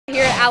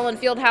Allen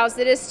Fieldhouse.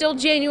 It is still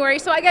January,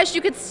 so I guess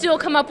you could still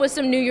come up with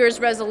some New Year's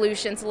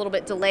resolutions, a little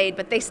bit delayed,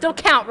 but they still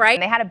count, right?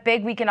 They had a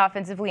big weekend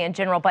offensively in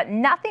general, but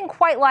nothing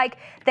quite like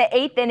the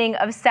 8th inning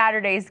of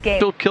Saturday's game.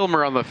 Still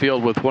Kilmer on the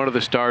field with one of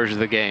the stars of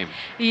the game.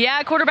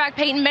 Yeah, quarterback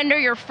Peyton Bender,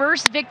 your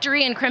first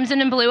victory in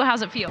Crimson and Blue.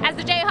 How's it feel? As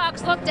the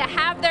Jayhawks look to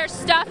have their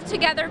stuff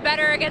together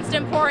better against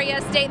Emporia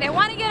State, they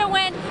want to get a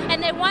win,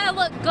 and they want to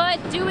look good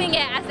doing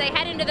it as they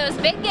head into those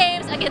big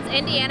games against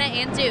Indiana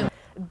and Duke.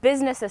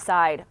 Business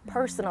aside,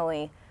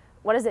 personally,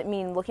 what does it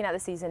mean looking at the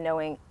season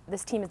knowing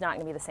this team is not going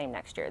to be the same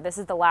next year? This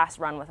is the last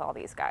run with all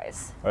these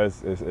guys.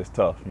 It's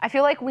tough. I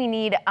feel like we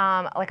need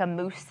like a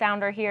moose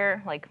sounder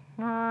here. Like,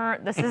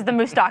 this is the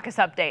Moustakis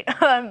update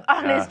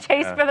on his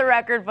chase for the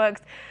record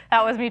books.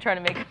 That was me trying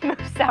to make a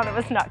moose sound. It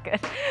was not good.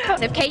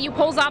 If KU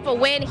pulls off a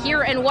win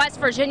here in West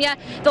Virginia,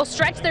 they'll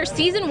stretch their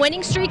season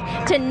winning streak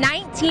to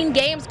 19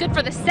 games, good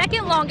for the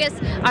second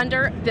longest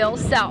under Bill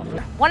Self.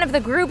 One of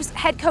the group's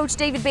head coach,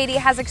 David Beatty,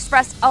 has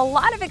expressed a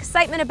lot of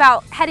excitement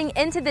about heading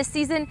into this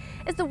season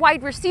is the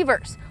wide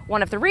receivers.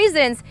 One of the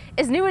reasons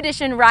is new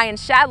addition Ryan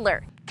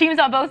Shadler. Teams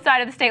on both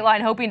sides of the state line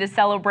hoping to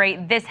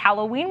celebrate this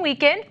Halloween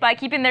weekend by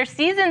keeping their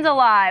seasons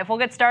alive. We'll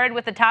get started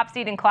with the top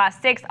seed in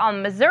Class 6 on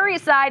the Missouri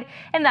side,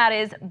 and that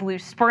is Blue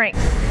Springs.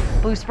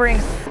 Blue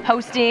Springs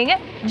hosting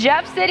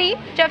Jeff City.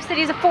 Jeff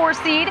City's a 4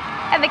 seed,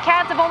 and the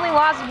Cats have only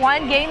lost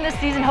one game this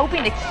season,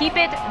 hoping to keep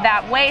it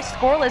that way.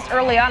 Scoreless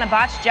early on, a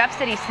botched Jeff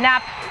City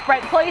snap.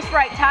 Right place,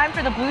 right time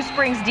for the Blue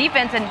Springs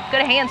defense, and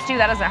good hands too,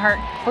 that doesn't hurt.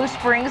 Blue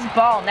Springs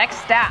ball, next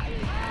stop.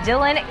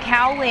 Dylan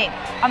Cowling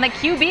on the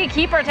QB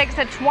keeper takes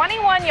it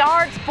 21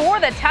 yards for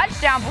the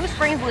touchdown. Blue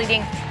Springs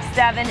leading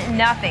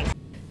 7-0.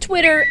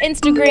 Twitter,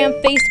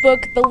 Instagram,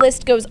 Facebook, the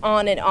list goes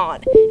on.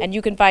 And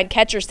you can find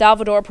catcher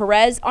Salvador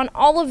Perez on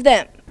all of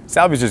them.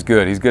 Salvy's just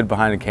good. He's good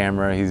behind the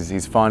camera.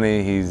 He's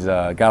funny. He's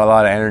got a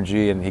lot of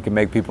energy, and he can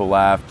make people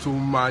laugh. To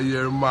my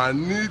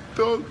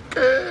hermanito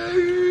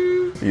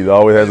que... He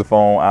always has the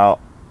phone out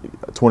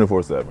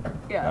 24/7.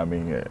 Yeah. I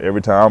mean,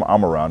 every time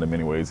I'm around him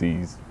anyways,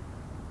 he's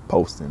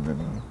posting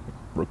and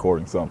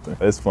recording something.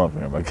 It's fun for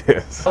him, I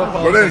guess.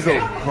 Lorenzo,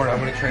 I'm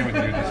going to train with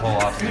you this whole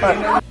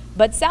offseason.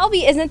 But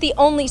Salvi isn't the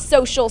only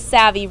social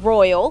savvy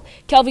Royal.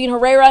 Kelvin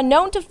Herrera,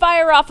 known to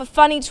fire off a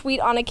funny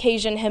tweet on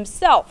occasion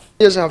himself.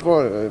 Just have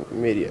fun,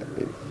 media.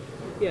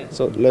 Yeah.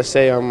 So let's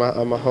say I'm at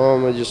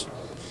home and just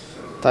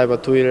type a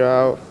Twitter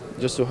out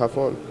just to have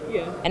fun.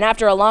 Yeah. And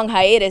after a long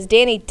hiatus,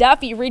 Danny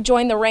Duffy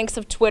rejoined the ranks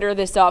of Twitter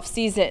this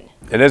offseason.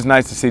 It is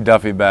nice to see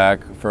Duffy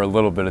back for a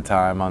little bit of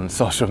time on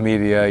social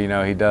media. You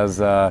know,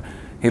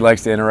 he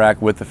likes to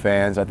interact with the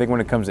fans. I think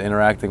when it comes to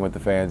interacting with the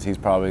fans, he's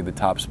probably the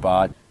top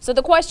spot. So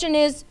the question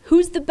is,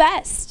 who's the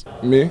best?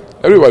 Me?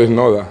 Everybody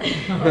know that.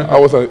 That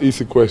was an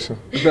easy question.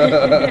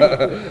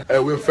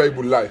 And we're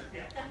Facebook Live.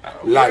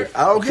 Live.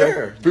 I don't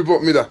care. People,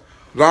 mira,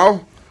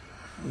 now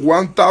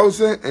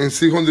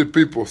 1,600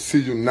 people see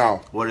you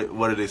now.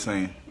 What are they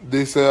saying?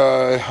 They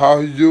say, how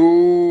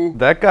you...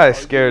 That guy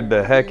scared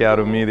the heck out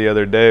of me the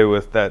other day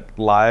with that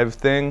live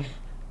thing.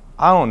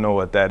 I don't know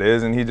what that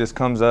is, and he just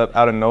comes up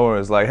out of nowhere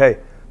and is like, hey,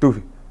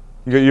 Doofy,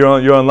 you're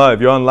on live.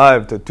 You're on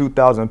live to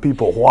 2,000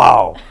 people.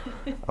 Wow.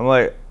 I'm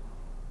like,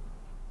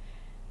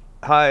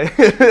 hi.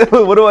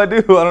 What do? I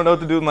don't know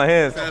what to do with my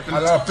hands. A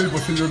lot of people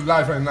see you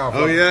live right now.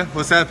 Oh, yeah?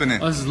 What's happening?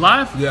 Oh, this is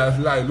live? Yeah,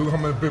 it's live. Look how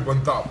many people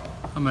on top.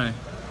 How many?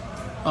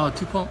 Oh,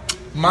 2 point.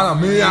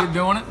 Mala mia. You're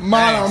doing it?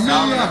 Mala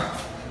mia.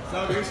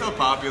 You're so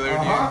popular,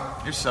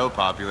 dude. You're so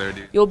popular,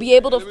 dude. You'll be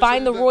able to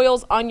find the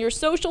Royals on your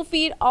social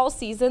feed all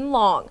season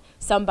long.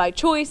 Some by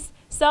choice,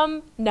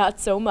 some not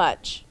so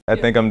much. I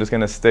think I'm just going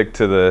to stick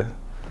to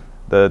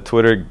the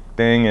Twitter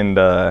thing and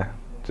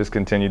just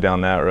continue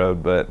down that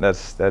road, but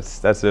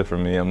that's it for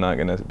me. I'm not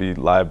going to be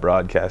live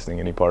broadcasting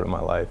any part of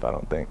my life, I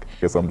don't think. I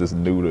guess I'm just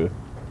new to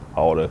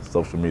all the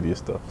social media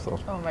stuff. So.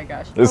 Oh my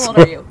gosh. How old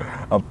are you?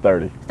 I'm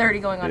 30. 30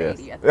 going on yes.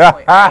 80 at this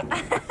point,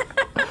 right?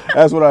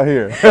 That's what I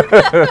hear.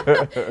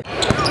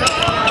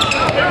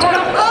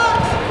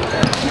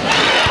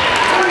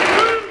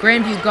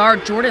 Grandview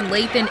guard Jordan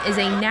Lathan is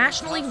a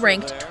nationally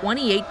ranked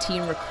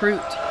 2018 recruit.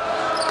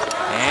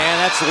 And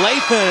that's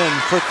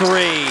Lathan for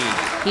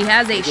 3. He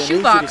has a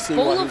shoebox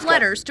full of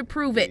letters to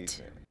prove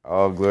it.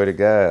 Oh, glory to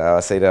God. I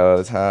say that all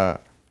the time.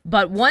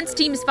 But once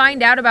teams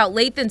find out about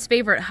Lathan's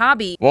favorite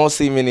hobby, won't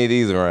see many of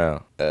these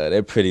around.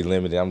 They're pretty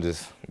limited. I'm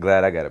just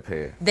glad I got a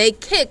pair. They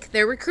kick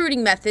their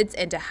recruiting methods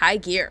into high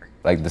gear.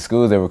 Like the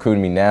schools that are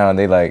recruiting me now,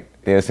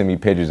 they'll send me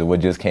pictures of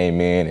what just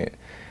came in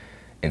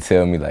and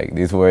tell me like,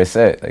 this is where it's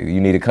at. Like, you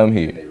need to come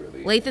here.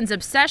 Lathan's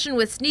obsession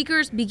with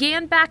sneakers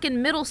began back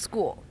in middle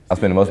school. I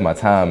spent most of my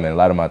time and a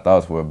lot of my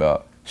thoughts were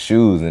about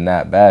shoes and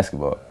not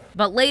basketball.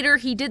 But later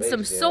he did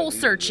some soul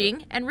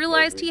searching and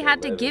realized he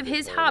had to give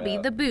his hobby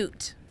the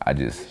boot. I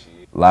just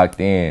locked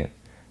in,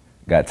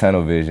 got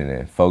tunnel vision,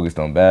 and focused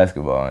on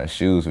basketball, and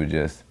shoes were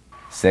just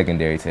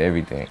secondary to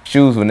everything.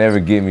 Shoes will never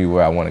get me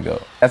where I want to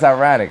go. That's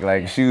ironic,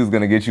 like shoes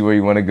gonna get you where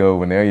you want to go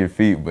when they're on your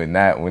feet, but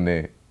not when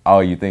they're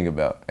all you think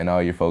about and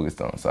all you're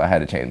focused on. So I had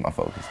to change my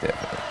focus,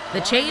 definitely.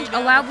 The change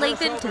allowed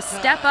Lathan to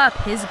step up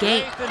his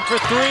game. For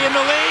 3 in the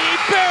lead, he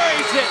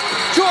buries it.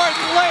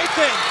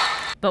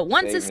 But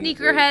once a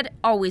sneakerhead,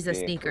 always a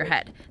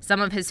sneakerhead.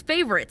 Some of his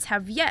favorites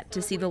have yet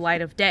to see the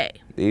light of day.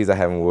 These, I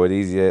haven't worn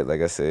these yet,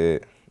 like I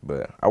said,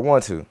 but I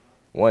want to,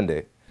 one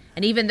day.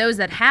 And even those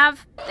that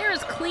have, they're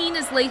as clean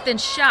as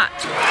Lathan's shot.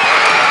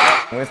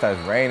 When it starts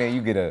raining,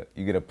 you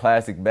get a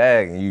plastic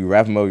bag and you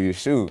wrap them over your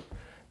shoe.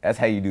 That's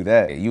how you do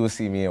that. You will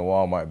see me in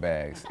Walmart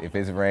bags if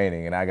it's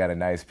raining and I got a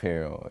nice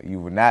pair on. You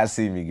will not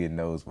see me getting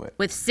those wet.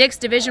 With 6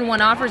 Division I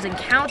offers and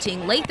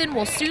counting, Lathan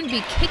will soon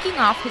be kicking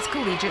off his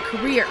collegiate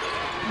career.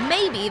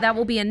 Maybe that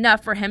will be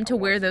enough for him to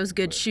wear those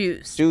good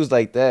shoes. Shoes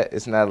like that,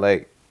 it's not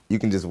like you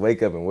can just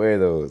wake up and wear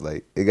those.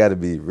 Like, it got to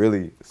be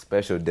really a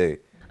special day.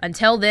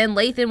 Until then,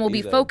 Lathan will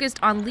be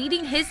focused on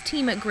leading his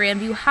team at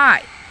Grandview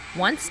High,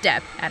 one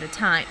step at a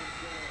time.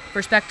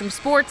 For Spectrum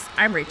Sports,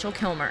 I'm Rachel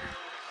Kilmer.